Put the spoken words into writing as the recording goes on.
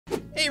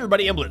Hey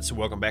everybody, I'm Blitz,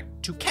 welcome back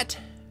to Cat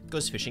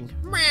Goes Fishing.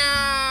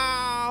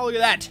 Meow! Look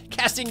at that,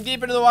 casting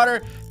deep into the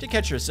water to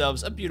catch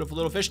ourselves a beautiful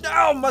little fish.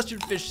 No,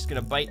 mustard fish is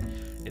gonna bite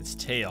its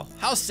tail.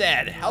 How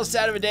sad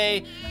of a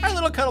day. Our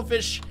little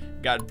cuttlefish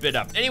got bit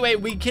up. Anyway,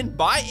 we can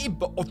buy a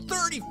boat,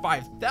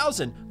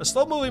 35,000, a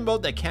slow-moving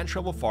boat that can't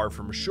travel far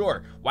from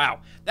shore.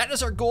 Wow, that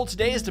is our goal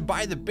today, is to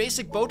buy the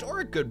basic boat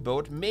or a good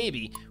boat,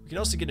 maybe. We can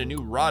also get a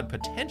new rod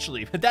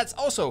potentially, but that's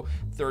also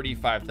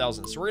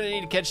 35,000. So we're gonna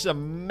need to catch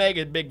some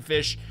mega big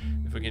fish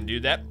if we can do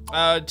that.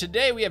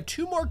 Today we have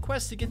 2 more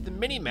quests to get the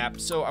mini map,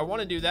 so I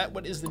wanna do that.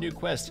 What is the new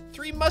quest?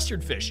 3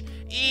 mustard fish.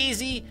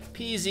 Easy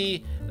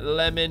peasy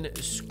lemon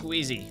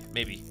squeezy,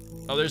 maybe.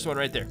 Oh, there's one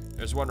right there.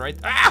 There's one right,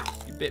 ah,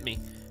 you bit me.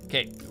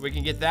 Okay, we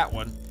can get that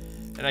one.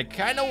 And I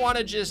kind of want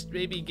to just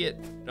maybe get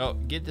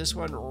this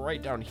one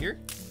right down here.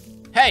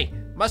 Hey,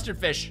 mustard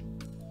fish.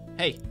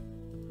 Hey,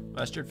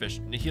 mustard fish.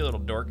 You little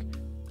dork.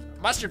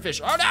 Mustard fish.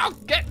 Oh no,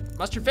 get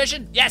mustard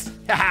fishing. Yes,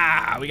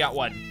 haha, we got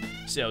one.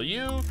 Sell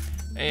you,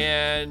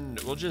 and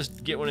we'll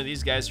just get one of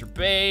these guys for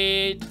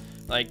bait,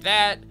 like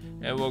that.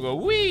 And we'll go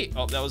wee.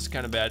 Oh, that was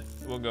kind of bad.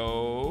 We'll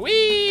go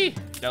wee.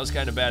 That was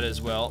kind of bad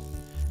as well.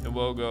 And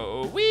we'll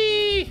go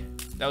wee.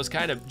 That was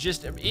kind of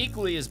just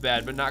equally as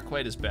bad, but not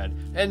quite as bad.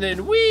 And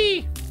then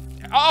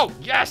oh,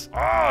 yes,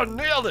 oh,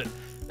 nailed it.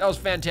 That was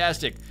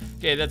fantastic.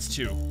 Okay, that's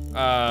 2.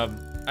 I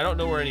don't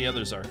know where any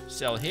others are.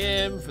 Sell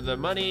him for the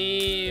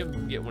money,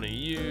 get one of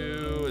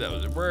you, that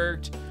was, it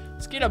worked.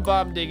 Let's get a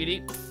bomb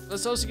diggity.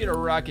 Let's also get a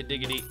rocket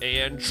diggity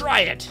and try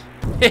it.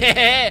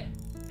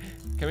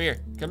 Come here,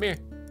 come here.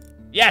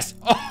 Yes,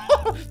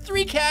 oh,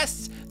 3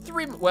 casts.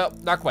 3, well,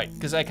 not quite,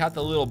 because I caught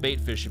the little bait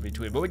fish in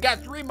between, but we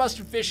got 3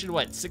 mustard fish in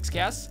what, 6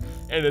 casts?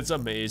 And it's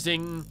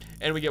amazing.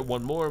 And we get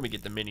 1 more, and we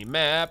get the mini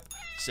map.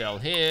 Sell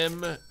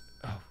him.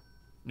 Oh,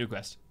 new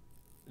quest.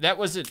 That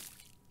wasn't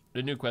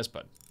the new quest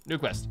button. New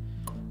quest.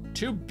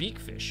 2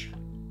 beakfish.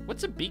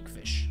 What's a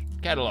beakfish?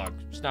 Catalog.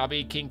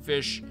 Snobby,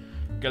 kingfish,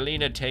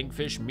 galena,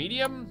 tankfish,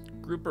 medium,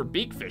 grouper,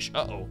 beakfish.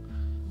 Uh-oh.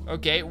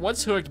 Okay,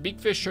 once hooked,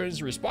 beakfish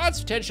turns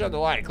response attention on the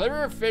line.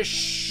 Clever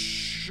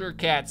fish or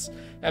cats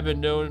have been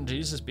known to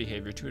use this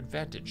behavior to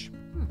advantage.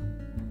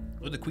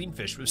 Oh, the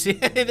queenfish.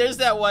 There's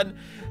that one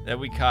that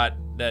we caught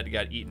that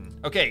got eaten.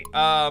 Okay,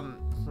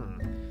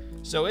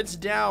 so it's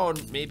down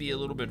maybe a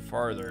little bit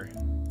farther.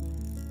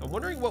 I'm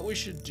wondering what we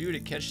should do to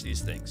catch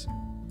these things.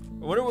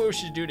 I wonder what we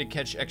should do to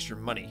catch extra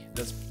money.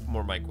 That's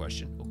more my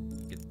question. Oh,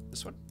 get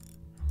this one.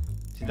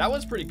 See, that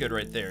one's pretty good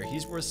right there.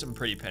 He's worth some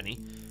pretty penny.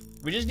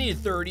 We just need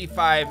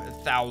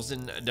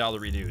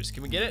 $35,000 dues.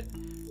 Can we get it?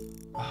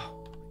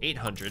 Oh,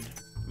 800. I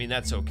mean,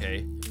 that's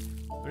okay.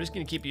 We're just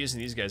gonna keep using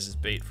these guys as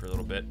bait for a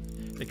little bit.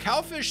 The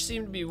cowfish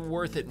seem to be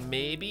worth it,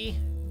 maybe.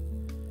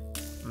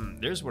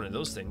 There's one of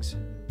those things.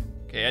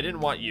 Okay, I didn't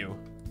want you.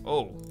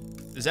 Oh,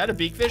 is that a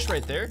beakfish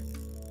right there?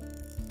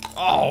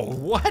 Oh,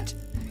 what?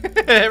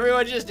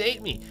 Everyone just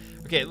ate me.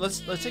 Okay,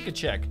 let's take a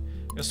check.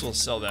 Guess we'll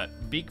sell that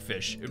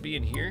beakfish. It would be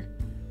in here.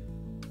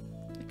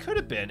 It could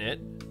have been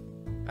it.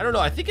 I don't know.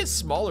 I think it's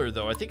smaller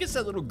though. I think it's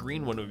that little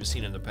green one we've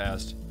seen in the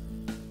past.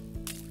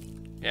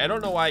 Yeah, I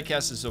don't know why I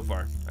cast it so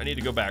far. I need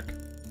to go back.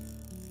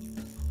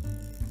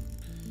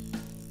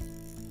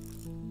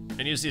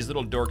 And use these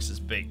little dorks as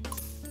bait.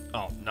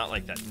 Oh, not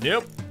like that.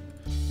 Nope.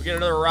 We get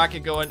another rocket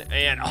going,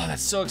 and oh,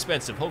 that's so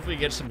expensive. Hopefully we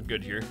get some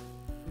good here.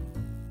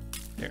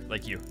 Here,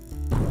 like you.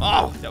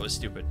 Oh, that was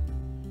stupid.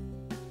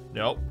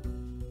 Nope.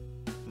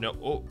 No.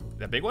 Oh,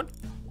 that big one?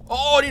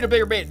 Oh, I need a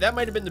bigger bait. That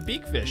might have been the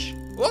beakfish.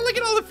 Well, look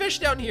at all the fish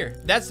down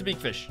here. That's the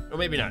beakfish. Oh,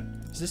 maybe not.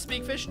 Is this the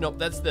beakfish? Nope,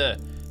 that's the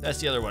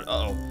other one.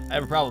 Uh-oh, I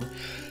have a problem.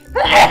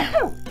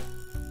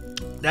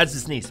 That's the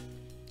sneeze.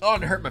 Oh,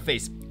 and it hurt my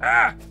face.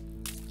 Ah!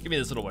 Give me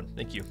this little one,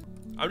 thank you.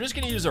 I'm just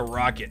gonna use a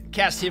rocket.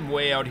 Cast him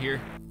way out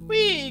here.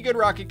 Whee, good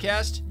rocket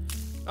cast.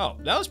 Oh,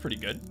 that was pretty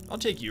good. I'll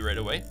take you right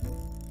away.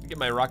 Get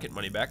my rocket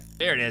money back.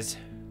 There it is.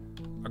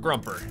 A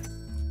grumper.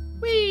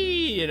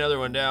 Whee, another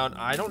one down.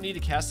 I don't need to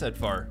cast that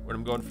far when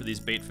I'm going for these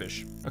bait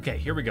fish. Okay,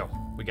 here we go.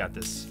 We got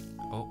this.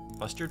 Oh,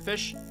 mustard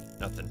fish?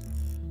 Nothing.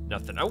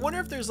 Nothing. I wonder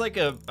if there's like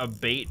a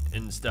bait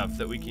and stuff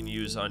that we can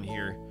use on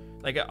here.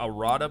 Like a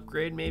rod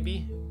upgrade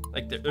maybe?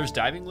 Like there's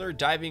diving lure.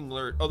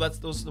 Oh,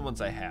 those are the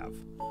ones I have.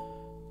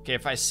 Okay,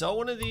 if I sell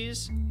one of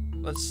these,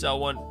 let's sell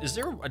one. Is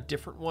there a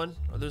different one?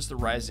 Oh, there's the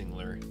rising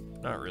lure.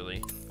 Not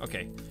really.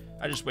 Okay,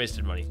 I just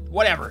wasted money.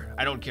 Whatever,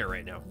 I don't care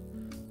right now.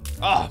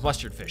 Oh,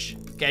 mustard fish.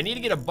 Okay, I need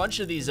to get a bunch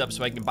of these up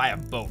so I can buy a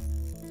boat.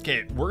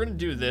 Okay, we're gonna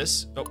do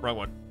this. Oh, wrong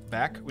one.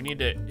 Back, we need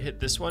to hit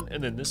this one,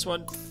 and then this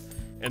one,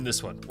 and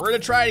this one. We're gonna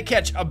try to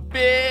catch a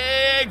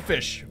big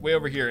fish way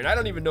over here, and I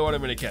don't even know what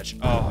I'm gonna catch.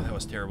 Oh, that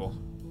was terrible.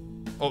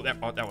 Oh,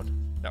 that one,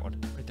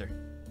 right there.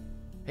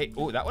 Hey,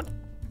 oh, that one?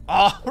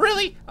 Oh,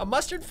 really? A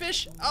mustard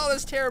fish? Oh,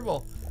 that's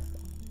terrible.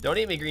 Don't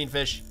eat me, green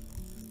fish.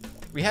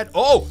 We had,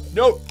 oh,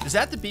 no, is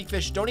that the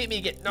beakfish? Don't eat me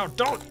again. No,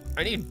 don't.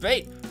 I need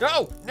bait.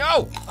 No,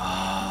 no.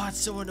 Oh, that's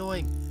so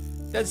annoying.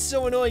 That's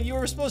so annoying. You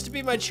were supposed to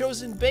be my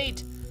chosen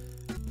bait.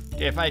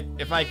 Okay,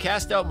 if I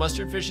cast out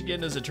mustard fish again,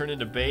 does it turn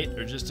into bait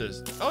or just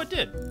as, oh, it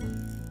did.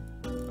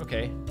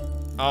 Okay.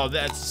 Oh,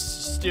 that's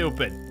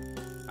stupid.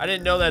 I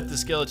didn't know that the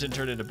skeleton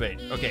turned into bait.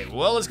 Okay,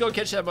 well, let's go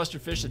catch that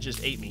mustard fish that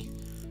just ate me.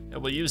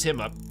 And we'll use him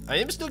up. I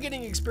am still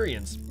getting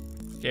experience.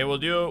 Okay, we'll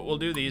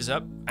do these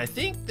up. I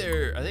think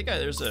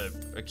there's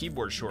a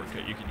keyboard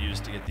shortcut you can use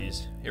to get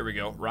these. Here we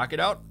go. Rock it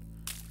out.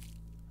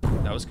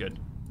 That was good.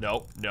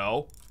 No,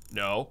 no,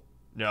 no,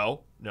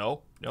 no,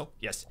 no, no.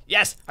 Yes,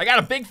 yes, I got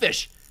a big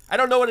fish. I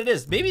don't know what it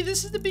is. Maybe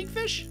this is the big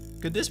fish?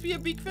 Could this be a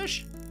big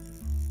fish?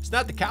 It's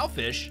not the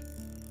cowfish.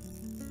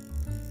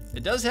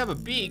 It does have a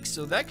beak,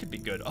 so that could be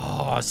good.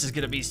 Oh, this is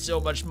gonna be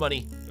so much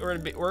money. We're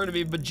gonna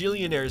be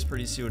bajillionaires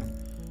pretty soon.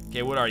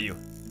 Okay, what are you?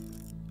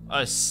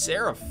 A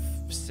seraph?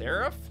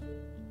 Seraph?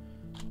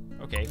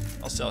 Okay,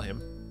 I'll sell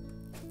him.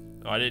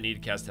 Oh, I didn't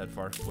need to cast that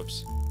far.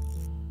 Whoops.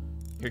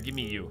 Here, give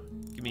me you.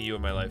 Give me you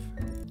in my life.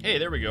 Hey,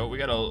 there we go. We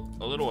got a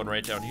little one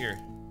right down here.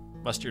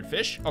 Mustard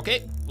fish.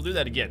 Okay, we'll do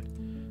that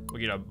again.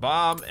 We'll get a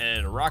bomb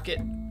and a rocket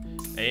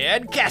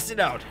and cast it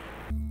out.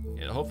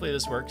 And hopefully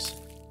this works.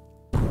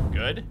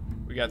 Good.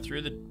 We got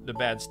through the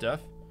bad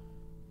stuff.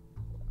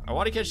 I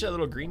want to catch that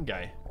little green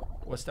guy.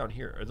 What's down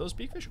here? Are those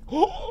beakfish?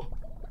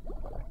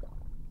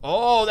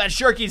 Oh, that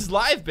sharky's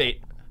live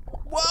bait.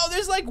 Whoa,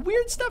 there's like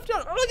weird stuff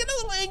down. Oh, look at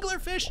that little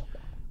anglerfish.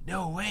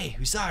 No way,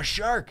 we saw a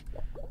shark.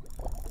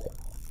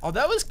 Oh,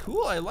 that was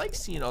cool. I like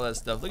seeing all that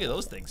stuff. Look at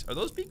those things. Are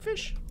those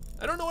beakfish?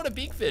 I don't know what a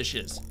beakfish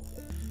is.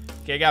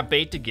 Okay, I got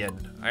bait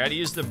again. I gotta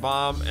use the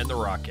bomb and the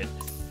rocket.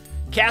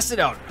 Cast it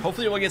out.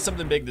 Hopefully we'll get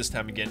something big this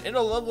time again.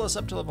 It'll level us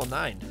up to level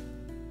 9.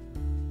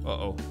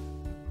 Uh-oh.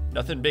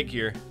 Nothing big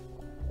here.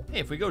 Hey,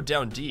 if we go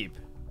down deep.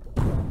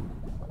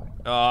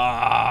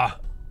 Ah.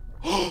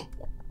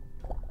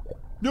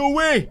 No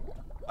way!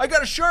 I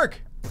got a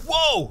shark!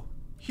 Whoa!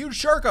 Huge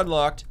shark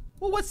unlocked.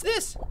 Well, what's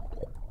this?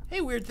 Hey,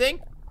 weird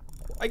thing.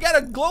 I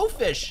got a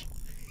glowfish.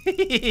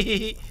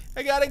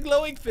 I got a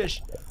glowing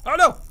fish. Oh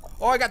no!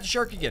 Oh, I got the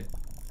shark again.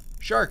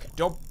 Shark,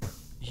 don't.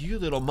 You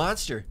little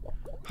monster.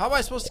 How am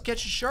I supposed to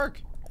catch a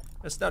shark?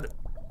 That's not.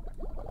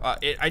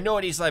 I know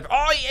it eats live.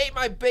 Oh, he ate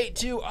my bait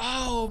too.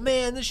 Oh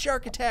man, the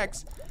shark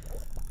attacks.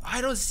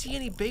 I don't see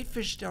any bait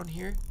fish down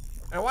here.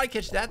 I want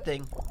to catch that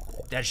thing.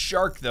 That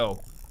shark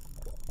though.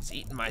 He's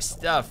eating my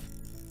stuff.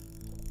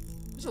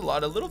 There's a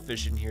lot of little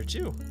fish in here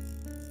too.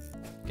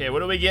 Okay, what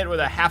do we get with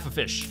a half a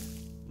fish?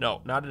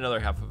 No, not another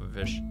half of a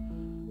fish.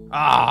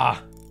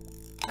 Ah,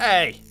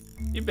 hey,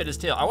 you bit his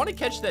tail. I want to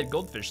catch that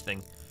goldfish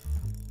thing.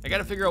 I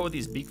gotta figure out what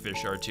these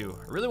beakfish are too.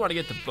 I really want to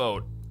get the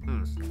boat.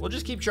 We'll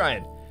just keep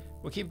trying.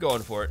 We'll keep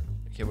going for it.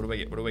 Okay, what do I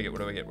get? What do I get? What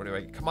do I get? What do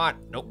I get? Come on.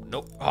 Nope,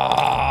 nope.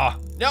 Ah,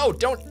 no,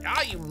 don't.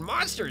 Ah, you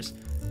monsters.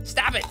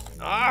 Stop it.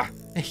 Ah,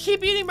 they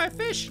keep eating my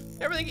fish.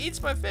 Everything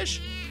eats my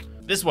fish.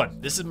 This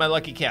one. This is my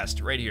lucky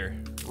cast right here.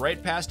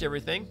 Right past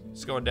everything.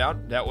 It's going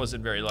down. That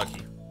wasn't very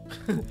lucky.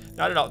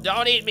 Not at all.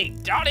 Don't eat me.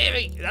 Don't eat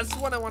me. That's the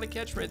one I want to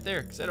catch right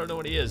there because I don't know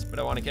what he is, but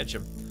I want to catch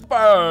him.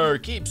 Bar,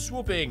 keep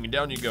swooping.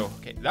 Down you go.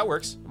 Okay, that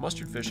works. A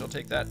mustard fish. I'll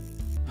take that.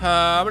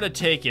 I'm going to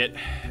take it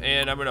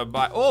and I'm going to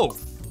buy. Oh,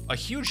 a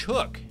huge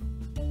hook.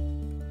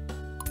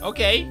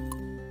 Okay.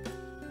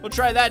 We'll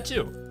try that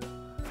too.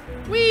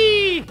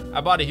 Whee!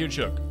 I bought a huge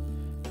hook.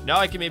 Now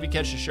I can maybe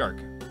catch a shark.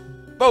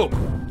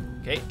 Boom.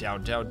 Okay,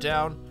 down, down,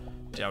 down.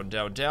 Down,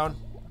 down, down.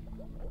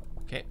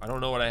 Okay, I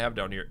don't know what I have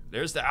down here.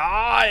 There's the,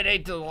 it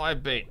ate the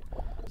live bait.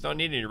 Don't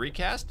need any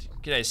recast.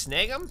 Can I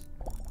snag him?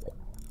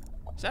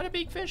 Is that a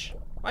beakfish?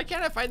 Why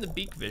can't I find the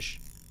beakfish?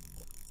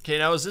 Okay,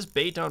 now is this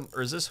bait on,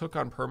 or is this hook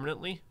on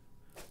permanently?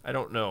 I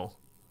don't know.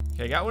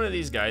 Okay, I got one of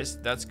these guys.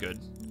 That's good.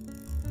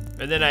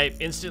 And then I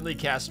instantly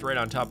cast right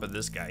on top of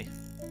this guy.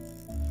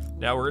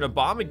 Now we're gonna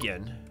bomb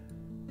again.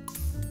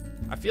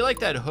 I feel like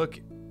that hook.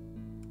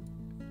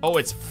 Oh,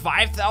 it's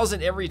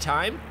 5,000 every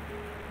time?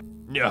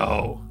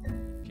 No.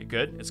 Okay,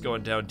 good. It's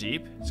going down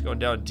deep. It's going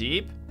down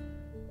deep.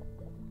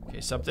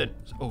 Okay, something.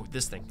 Oh,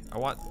 this thing. I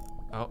want.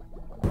 Oh,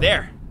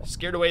 there.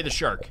 Scared away the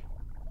shark.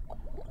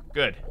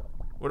 Good.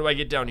 What do I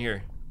get down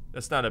here?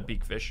 That's not a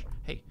beakfish.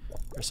 Hey,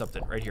 there's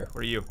something right here.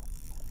 What are you?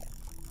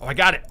 Oh, I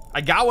got it. I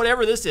got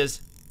whatever this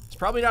is. It's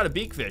probably not a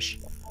beakfish,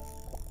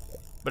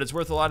 but it's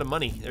worth a lot of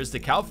money. There's the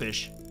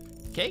cowfish.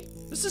 Okay,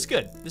 this is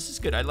good. This is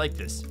good. I like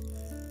this.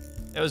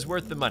 It was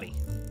worth the money.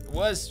 It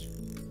was.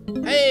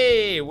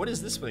 Hey, what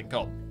is this thing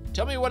called?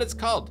 Tell me what it's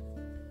called.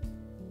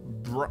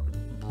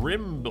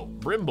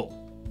 Brimble.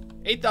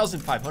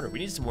 8,500. We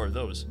need some more of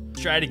those.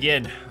 Let's try it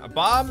again. A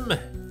bomb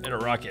and a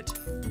rocket.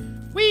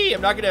 Whee!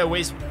 I'm not gonna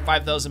waste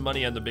 5,000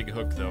 money on the big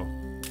hook though.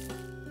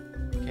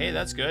 Okay,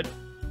 that's good.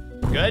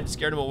 Good.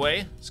 Scared him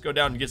away. Let's go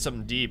down and get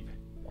something deep.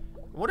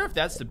 I wonder if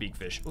that's the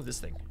beakfish. Oh, this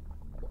thing.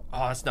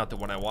 Oh, that's not the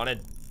one I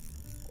wanted.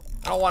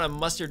 I don't want a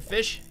mustard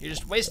fish. You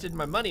just wasted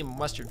my money,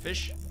 mustard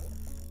fish.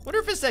 Wonder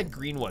if it's that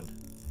green one.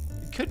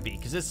 It could be,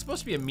 because it's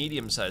supposed to be a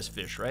medium-sized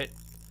fish, right?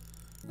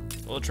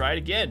 We'll try it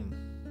again.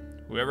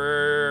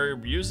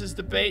 Whoever uses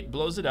the bait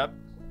blows it up.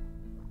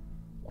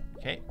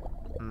 Okay.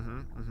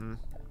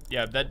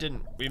 Yeah, that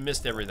didn't. We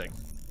missed everything.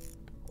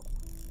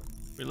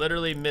 We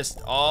literally missed.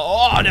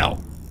 Oh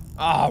no!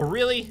 Oh,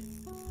 really?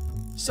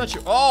 Such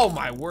a. Oh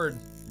my word!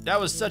 That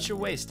was such a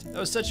waste. That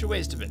was such a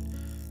waste of it.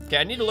 Okay,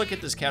 I need to look at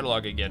this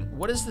catalog again.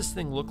 What does this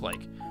thing look like?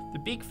 The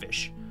beak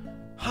fish.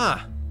 Huh.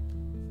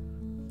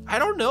 I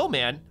don't know,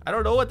 man. I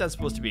don't know what that's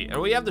supposed to be.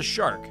 And we have the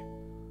shark.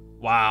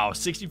 Wow,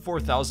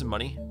 64,000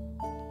 money.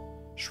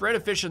 Shred a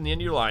fish on the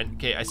end of your line.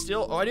 Okay, I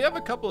do have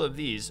a couple of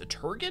these. A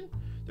turgan?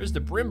 There's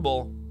the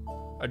brimble.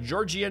 A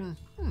Georgian.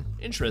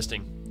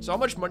 Interesting. So how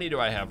much money do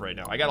I have right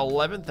now? I got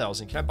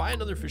 11,000. Can I buy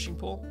another fishing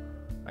pole?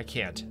 I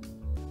can't.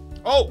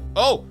 Oh!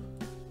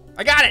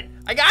 I got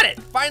it!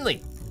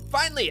 Finally!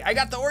 I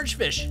got the orange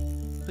fish.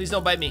 Please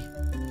don't bite me.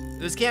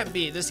 This can't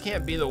be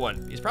the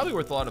one. He's probably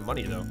worth a lot of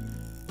money though.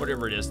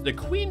 Whatever it is. The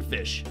queen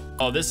fish.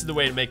 Oh, this is the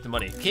way to make the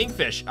money.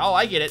 Kingfish. Oh,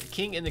 I get it.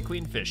 King and the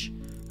queen fish.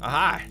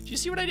 Aha. Did you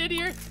see what I did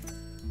here?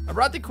 I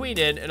brought the queen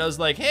in and I was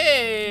like,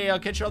 hey, I'll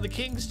catch all the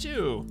kings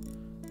too.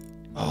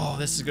 Oh,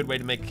 this is a good way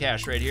to make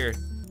cash right here.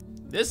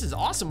 This is an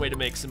awesome way to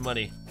make some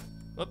money.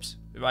 Whoops,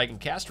 if I can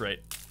cast right.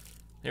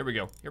 Here we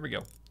go.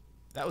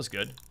 That was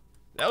good.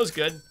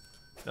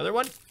 Another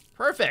one?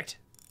 Perfect.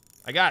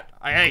 I got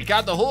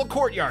the whole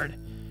courtyard.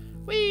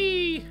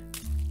 Whee!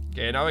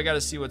 Okay, now I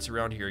gotta see what's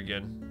around here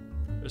again.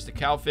 There's the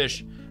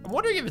cowfish. I'm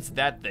wondering if it's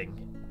that thing.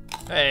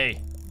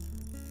 Hey.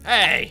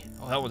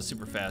 Oh, that one's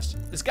super fast.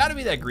 It's gotta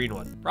be that green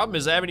one. Problem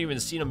is I haven't even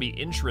seen him be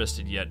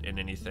interested yet in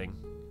anything.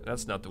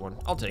 That's not the one.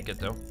 I'll take it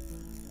though.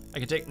 I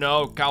can take,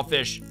 no,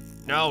 cowfish.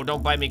 No,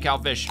 don't bite me,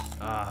 cowfish.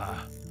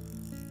 I'm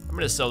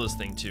gonna sell this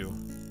thing too.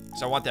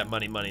 So I want that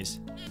monies.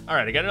 All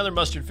right, I got another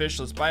mustard fish.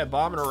 Let's buy a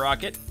bomb and a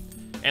rocket.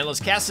 And let's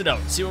cast it out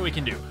and see what we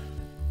can do.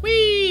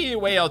 Whee,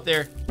 way out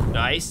there.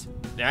 Nice.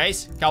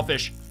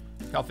 Cowfish.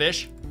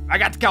 I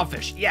got the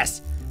cowfish,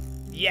 yes.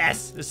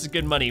 This is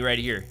good money right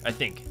here, I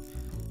think.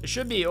 It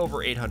should be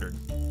over 800.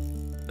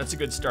 That's a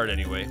good start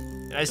anyway.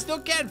 And I still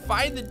can't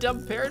find the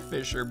dumb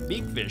parrotfish or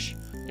beakfish.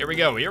 Here we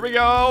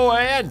go,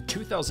 and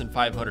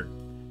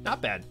 2,500.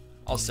 Not bad,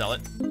 I'll sell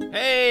it.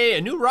 Hey,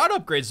 a new rod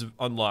upgrade's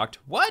unlocked.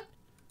 What?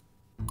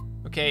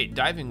 Okay,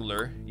 diving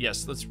lure.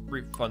 Yes, let's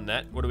refund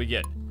that. What do we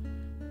get?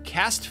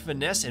 Cast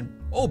finesse and,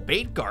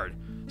 bait guard.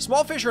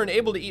 Small fish are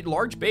unable to eat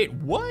large bait.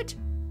 What?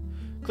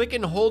 Click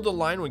and hold the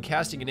line when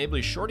casting,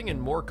 enabling shorting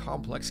and more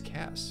complex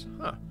casts.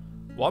 Huh.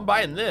 Well, I'm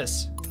buying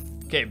this.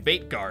 Okay,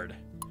 bait guard.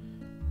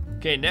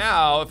 Okay,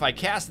 now if I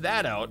cast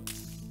that out,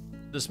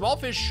 the small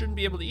fish shouldn't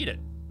be able to eat it.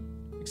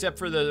 Except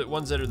for the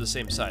ones that are the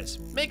same size.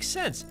 Makes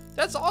sense.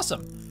 That's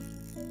awesome.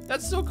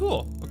 That's so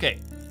cool. Okay,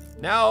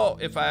 now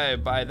if I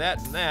buy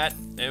that and that,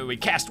 and we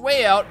cast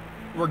way out,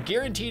 we're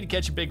guaranteed to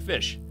catch a big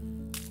fish.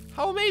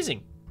 How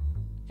amazing.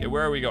 Okay,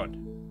 where are we going?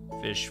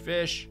 Fish.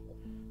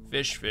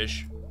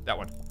 That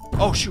one.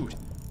 Oh, shoot,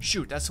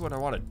 that's the one I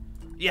wanted.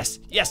 Yes,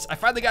 I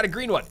finally got a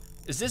green one.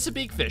 Is this a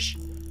beak fish?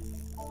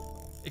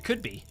 It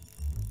could be.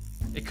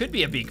 It could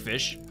be a beak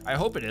fish. I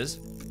hope it is.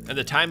 And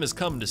the time has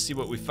come to see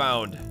what we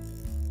found.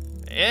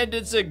 And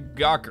it's a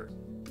gawker.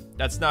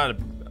 That's not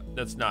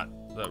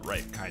the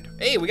right kind.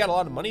 Hey, we got a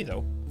lot of money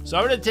though. So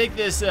I'm gonna take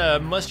this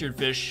mustard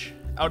fish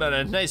out on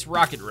a nice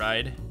rocket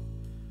ride.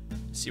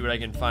 See what I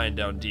can find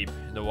down deep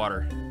in the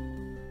water.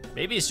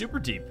 Maybe super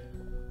deep.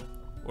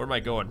 Where am I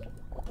going?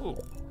 Ooh.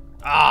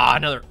 Ah,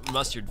 another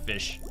mustard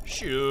fish.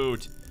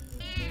 Shoot.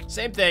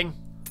 Same thing.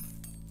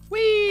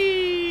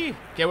 Whee!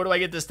 Okay, what do I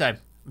get this time?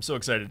 I'm so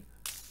excited.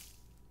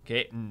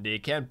 Okay, they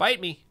can't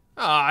bite me.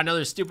 Ah,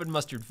 another stupid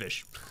mustard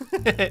fish.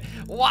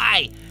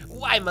 Why?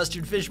 Why,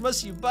 mustard fish,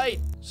 must you bite?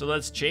 So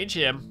let's change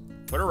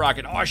him. Put a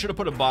rocket. Oh, I should have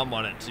put a bomb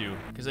on it too,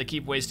 because I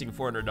keep wasting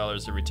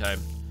 $400 every time.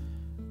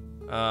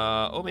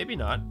 Oh, maybe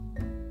not.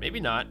 Maybe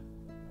not.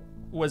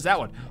 Was that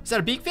one? Was that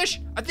a beak fish?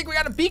 I think we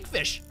got a beak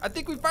fish. I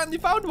think we finally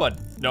found one.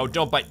 No,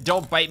 don't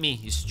bite me,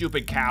 you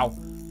stupid cow.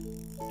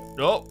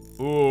 Oh,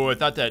 ooh, I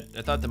thought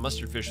the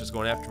mustard fish was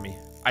going after me.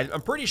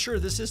 I'm pretty sure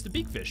this is the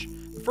beak fish.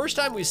 The first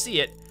time we see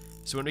it,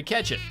 so when we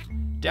catch it.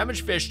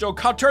 Damaged fish, don't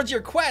count towards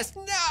your quest.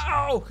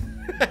 No!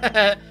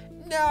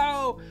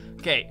 No!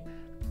 Okay,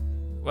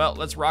 well,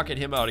 let's rocket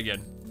him out again.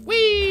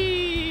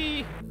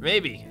 Whee!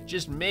 Maybe,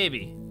 just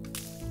maybe,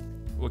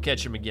 we'll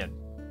catch him again.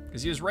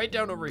 Because he was right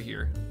down over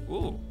here.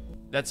 Ooh,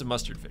 that's a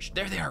mustard fish.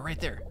 There they are, right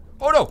there.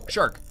 Oh no,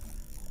 shark.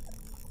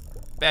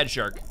 Bad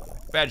shark.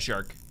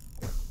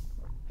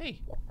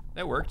 Hey,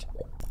 that worked.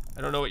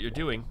 I don't know what you're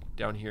doing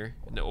down here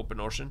in the open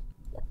ocean.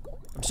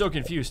 I'm so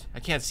confused, I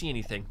can't see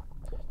anything.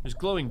 There's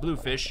glowing blue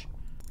fish.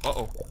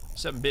 Uh-oh,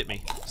 something bit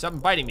me. Something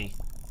biting me.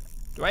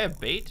 Do I have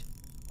bait?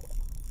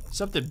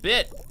 Something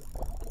bit.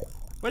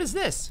 What is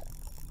this?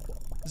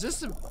 Is this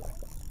some...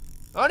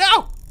 Oh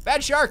no!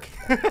 Bad shark!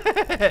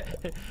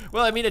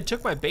 Well, I mean, it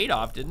took my bait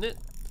off, didn't it?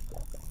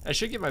 I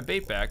should get my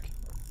bait back.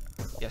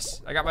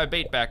 Yes, I got my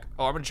bait back.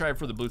 Oh, I'm gonna try it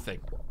for the blue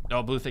thing.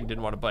 No, blue thing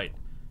didn't want to bite.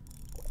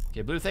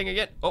 Okay, blue thing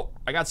again. Oh,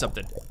 I got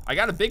something. I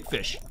got a big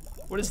fish.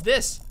 What is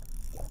this?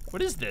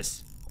 What is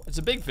this? It's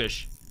a big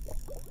fish.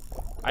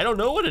 I don't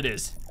know what it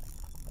is.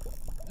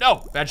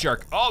 No, bad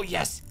shark. Oh,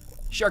 yes.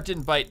 Shark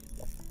didn't bite.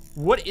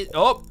 What is,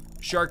 oh,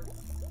 shark.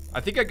 I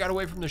think I got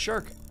away from the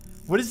shark.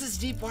 What is this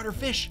deep water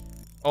fish?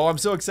 Oh, I'm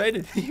so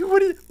excited.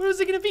 What is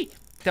it gonna be?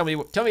 Tell me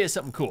it's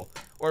something cool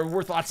or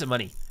worth lots of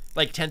money,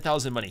 like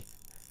 10,000 money.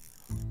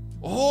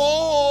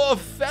 Oh,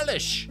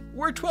 fellish,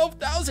 worth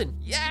 12,000.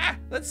 Yeah,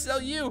 let's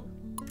sell you.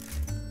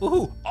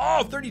 Woohoo!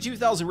 Oh,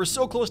 32,000. We're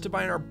so close to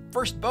buying our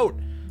first boat.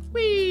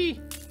 Whee!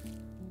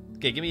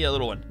 Okay, give me a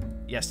little one.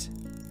 Yes.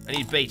 I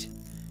need bait.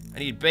 I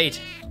need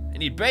bait. I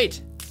need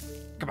bait.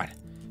 Come on.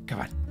 Come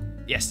on.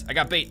 Yes, I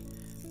got bait.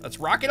 Let's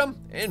rocket them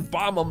and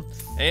bomb them.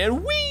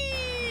 And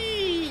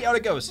whee! Out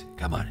it goes.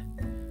 Come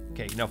on.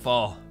 Okay, now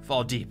fall.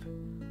 Fall deep.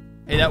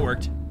 Hey, that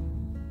worked.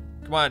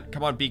 Come on.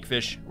 Come on, beak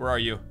fish. Where are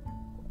you?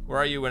 Where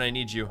are you when I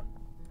need you?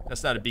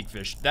 That's not a beak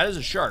fish. That is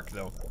a shark,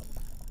 though.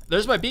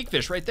 There's my beak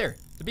fish right there.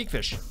 The beak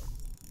fish.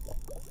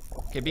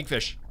 Okay, beak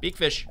fish. Beak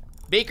fish.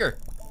 Beaker.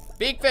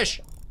 Beak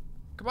fish.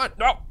 Come on.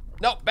 No.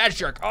 No, bad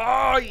shark.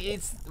 Oh, he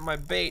eats my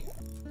bait.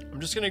 I'm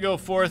just gonna go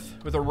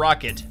forth with a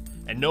rocket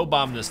and no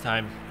bomb this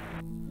time.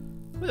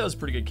 Well, that was a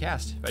pretty good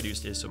cast, if I do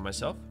say so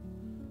myself.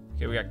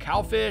 Okay, we got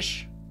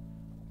cowfish.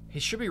 He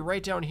should be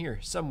right down here,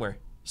 somewhere.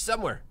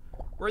 Somewhere.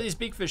 Where are these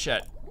beak fish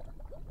at?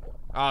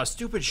 Oh,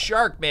 stupid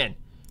shark, man.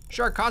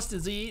 Shark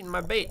constantly eating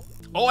my bait.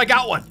 Oh, I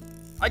got one.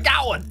 I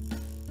got one.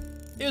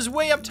 He was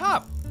way up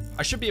top.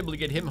 I should be able to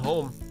get him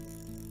home.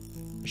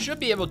 I should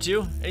be able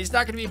to, and he's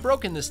not gonna be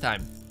broken this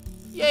time.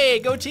 Yay,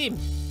 go team.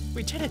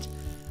 We did it.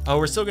 Oh,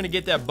 we're still gonna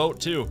get that boat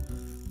too.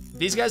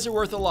 These guys are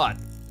worth a lot.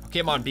 Okay,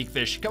 come on, beak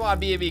fish. Come on,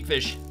 be a beak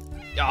fish.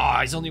 Ah,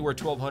 oh, he's only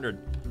worth 1,200.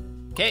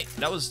 Okay,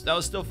 that was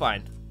still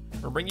fine.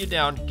 We'll bring you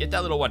down. Get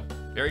that little one.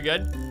 Very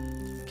good.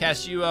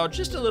 Cast you out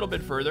just a little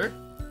bit further.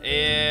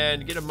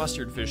 And get a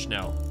mustard fish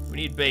now. We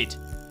need bait.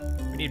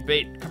 We need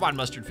bait. Come on,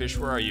 mustard fish.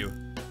 Where are you?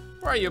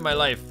 Where are you in my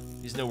life?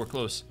 He's nowhere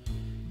close.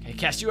 Okay,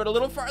 cast you out a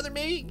little farther,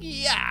 maybe?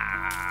 Yeah!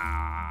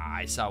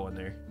 I saw one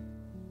there.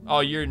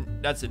 Oh,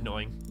 that's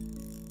annoying.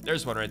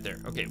 There's one right there.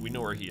 Okay, we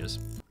know where he is.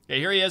 Okay,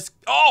 here he is.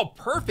 Oh,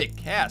 perfect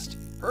cast.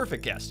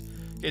 Perfect cast.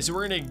 Okay, so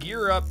we're gonna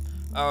gear up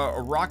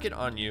a rocket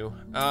on you,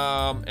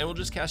 and we'll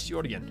just cast you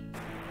out again.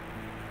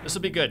 This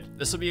will be good.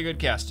 This will be a good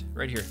cast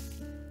right here.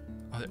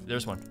 Oh,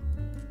 there's one.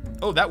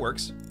 Oh, that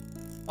works.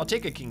 I'll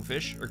take a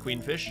kingfish or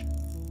queenfish,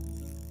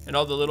 and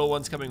all the little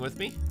ones coming with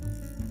me,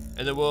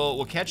 and then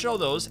we'll catch all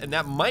those, and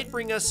that might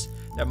bring us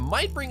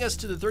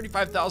to the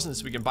 35,000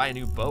 so we can buy a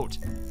new boat.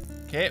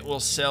 Okay, we'll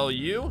sell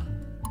you,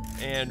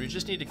 and we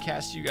just need to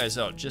cast you guys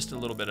out just a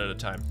little bit at a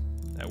time.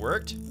 That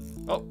worked.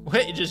 Oh,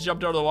 wait, you just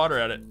jumped out of the water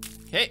at it.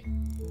 Okay,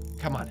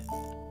 come on.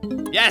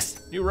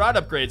 Yes, new rod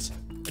upgrades,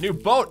 a new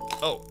boat.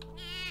 Oh,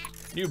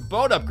 new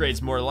boat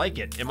upgrades, more like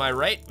it. Am I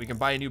right? We can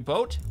buy a new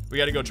boat. We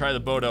gotta go try the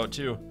boat out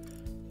too.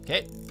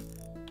 Okay,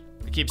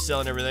 we keep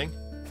selling everything.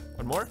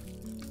 One more.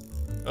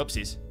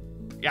 Oopsies.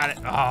 Got it.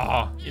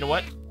 Oh, you know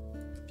what?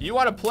 If you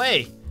want to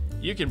play,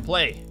 you can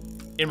play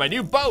in my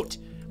new boat.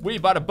 We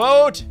bought a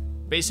boat.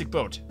 Basic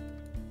boat.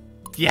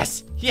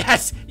 Yes,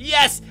 yes,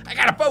 yes. I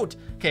got a boat.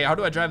 Okay, how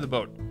do I drive the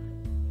boat?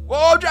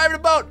 Whoa, I'm driving a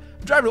boat.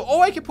 I'm driving.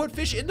 Oh, I can put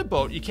fish in the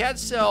boat. You can't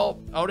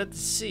sell out at the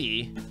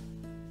sea.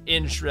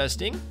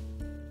 Interesting.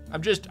 I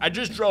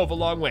just drove a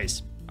long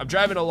ways. I'm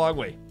driving a long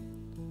way.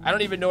 I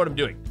don't even know what I'm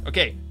doing.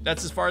 Okay,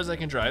 that's as far as I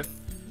can drive.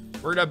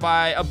 We're gonna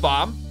buy a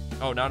bomb.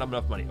 Oh, not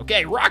enough money.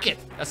 Okay, rocket.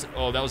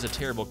 Oh, that was a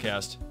terrible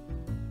cast.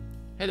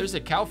 Hey, there's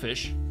a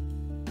cowfish.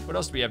 What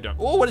else do we have down?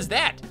 Oh, what is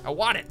that? I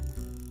want it.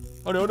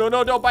 Oh, no, no,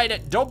 no, don't bite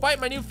it. Don't bite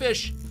my new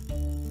fish.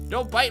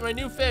 Don't bite my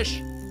new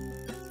fish.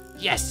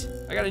 Yes,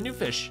 I got a new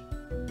fish.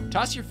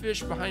 Toss your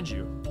fish behind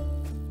you.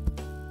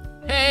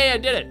 Hey, I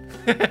did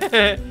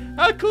it.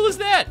 How cool is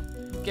that?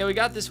 Okay, we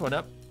got this one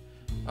up.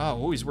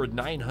 Oh, he's worth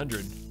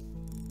 900.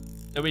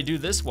 And we do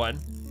this one.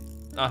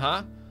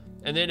 Uh-huh.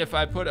 And then if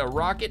I put a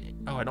rocket,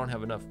 oh, I don't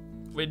have enough.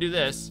 We do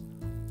this.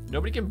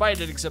 Nobody can bite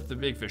it except the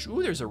big fish.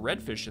 Ooh, there's a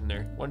red fish in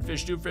there. One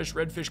fish, two fish,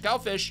 red fish,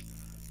 cowfish.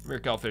 Come here,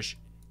 cowfish.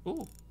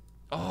 Ooh.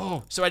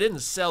 Oh, so I didn't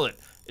sell it.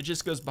 It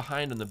just goes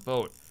behind on the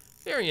boat.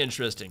 Very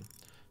interesting.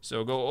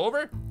 So go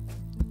over.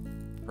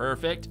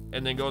 Perfect.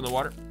 And then go in the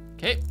water.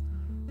 Okay.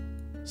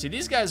 See,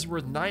 these guys are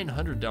worth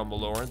 900 down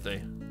below, aren't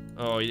they?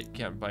 Oh, you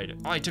can't bite it.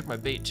 Oh, he took my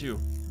bait too.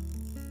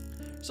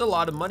 There's a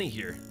lot of money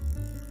here.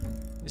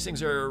 These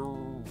things are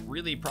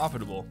really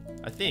profitable,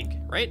 I think,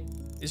 right?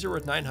 These are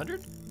worth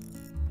 900?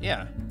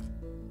 Yeah.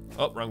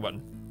 Oh, wrong button.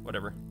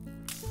 Whatever.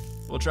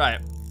 We'll try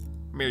it.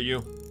 Come here,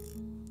 you.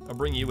 I'll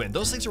bring you in.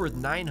 Those things are worth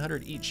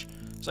 900 each.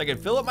 So I can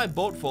fill up my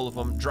boat full of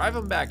them, drive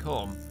them back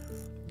home.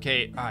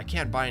 Okay, I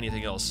can't buy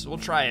anything else. So we'll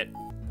try it.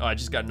 Oh, I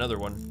just got another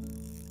one.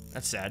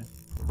 That's sad.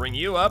 We'll bring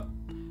you up,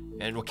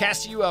 and we'll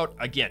cast you out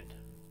again.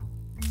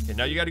 Okay,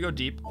 now you gotta go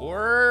deep,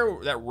 or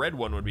that red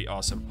one would be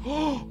awesome.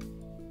 Oh,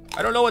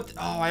 I don't know what,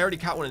 oh, I already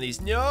caught one of these.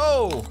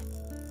 No!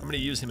 I'm gonna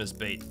use him as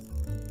bait.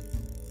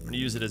 I'm gonna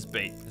use it as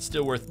bait. It's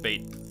still worth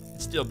bait.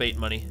 It's still bait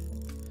money.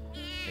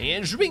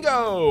 And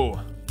bingo!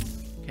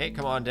 Okay,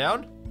 come on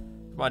down.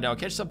 Come on down,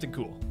 catch something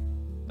cool.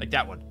 Like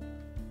that one.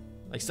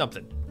 Like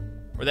something.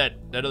 Or that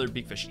other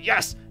big fish.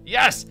 Yes!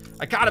 Yes!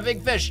 I caught a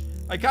big fish!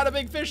 I caught a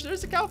big fish.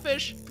 There's a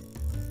cowfish.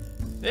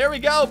 There we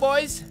go,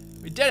 boys.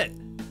 We did it.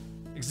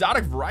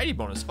 Exotic variety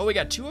bonus. Oh, we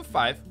got 2 of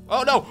 5.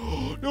 Oh,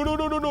 no. No, no,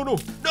 no, no, no, no.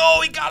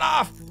 No, he got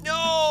off.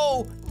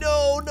 No.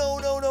 No, no,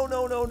 no, no,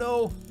 no, no,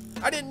 no.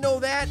 I didn't know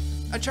that.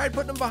 I tried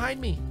putting him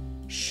behind me.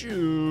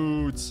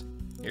 Shoots.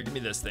 Here, give me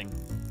this thing.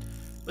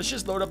 Let's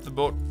just load up the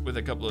boat with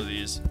a couple of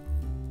these.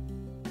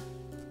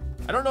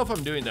 I don't know if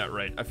I'm doing that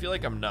right. I feel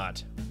like I'm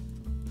not.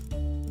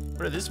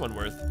 What is this one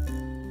worth?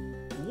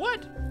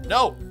 What?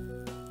 No!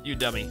 You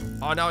dummy.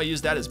 Oh, now I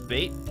use that as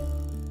bait?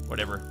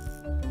 Whatever.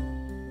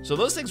 So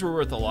those things were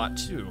worth a lot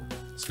too.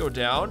 Let's go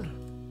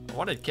down. I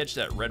want to catch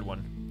that red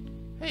one.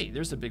 Hey,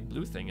 there's a big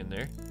blue thing in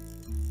there.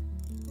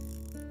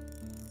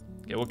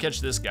 Okay, we'll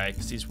catch this guy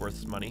because he's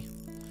worth money.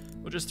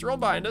 We'll just throw him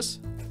behind us.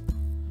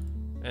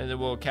 And then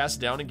we'll cast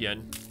down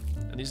again.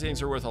 And these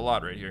things are worth a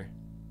lot right here.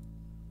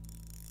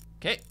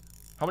 Okay.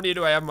 How many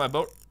do I have in my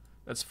boat?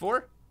 That's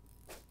 4.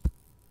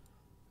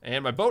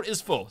 And my boat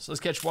is full. So let's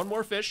catch one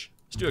more fish.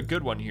 Let's do a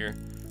good one here.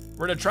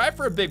 We're gonna try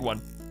for a big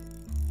one.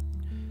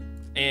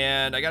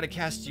 And I gotta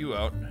cast you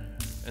out.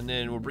 And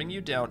then we'll bring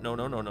you down. No.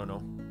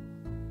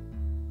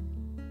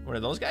 One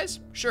of those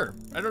guys? Sure.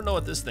 I don't know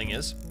what this thing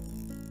is.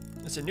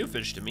 It's a new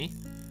fish to me.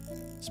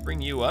 Let's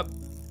bring you up.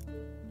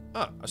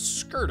 Oh, a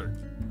skirter.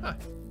 Huh.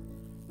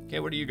 Okay,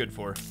 what are you good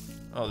for?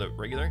 Oh, the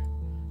regular?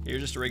 You're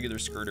just a regular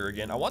skirter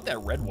again. I want that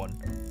red one.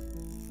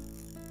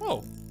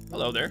 Whoa,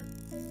 hello there.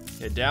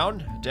 Okay,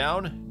 down.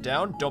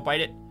 Don't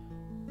bite it.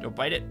 Don't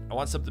bite it. I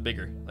want something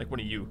bigger, like one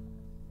of you.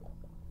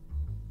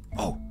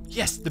 Oh,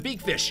 yes, the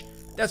big fish.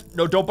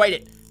 No, don't bite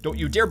it. Don't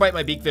you dare bite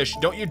my beak fish.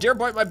 Don't you dare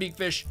bite my beak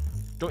fish.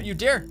 Don't you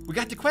dare. We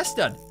got the quest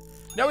done.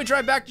 Now we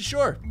drive back to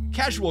shore.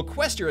 Casual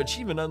quester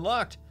achievement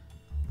unlocked.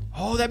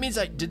 Oh, that means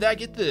did I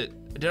get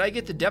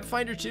the depth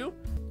finder too?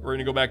 We're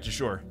gonna go back to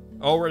shore.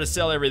 Oh, we're gonna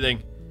sell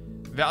everything.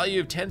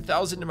 Value of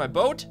 10,000 in my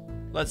boat.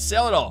 Let's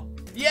sell it all.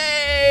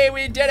 Yay,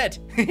 we did it.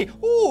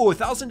 Ooh,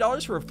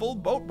 $1,000 for a full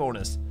boat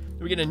bonus.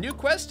 We get a new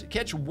quest,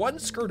 catch one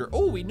skirter.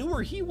 Oh, we knew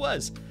where he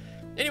was.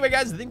 Anyway,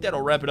 guys, I think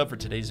that'll wrap it up for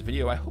today's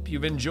video. I hope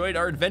you've enjoyed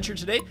our adventure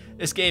today.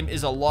 This game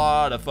is a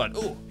lot of fun.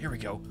 Oh, here we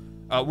go.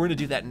 We're gonna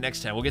do that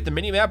next time. We'll get the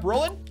mini map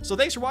rolling. So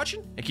thanks for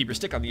watching and keep your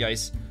stick on the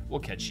ice. We'll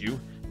catch you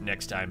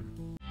next time.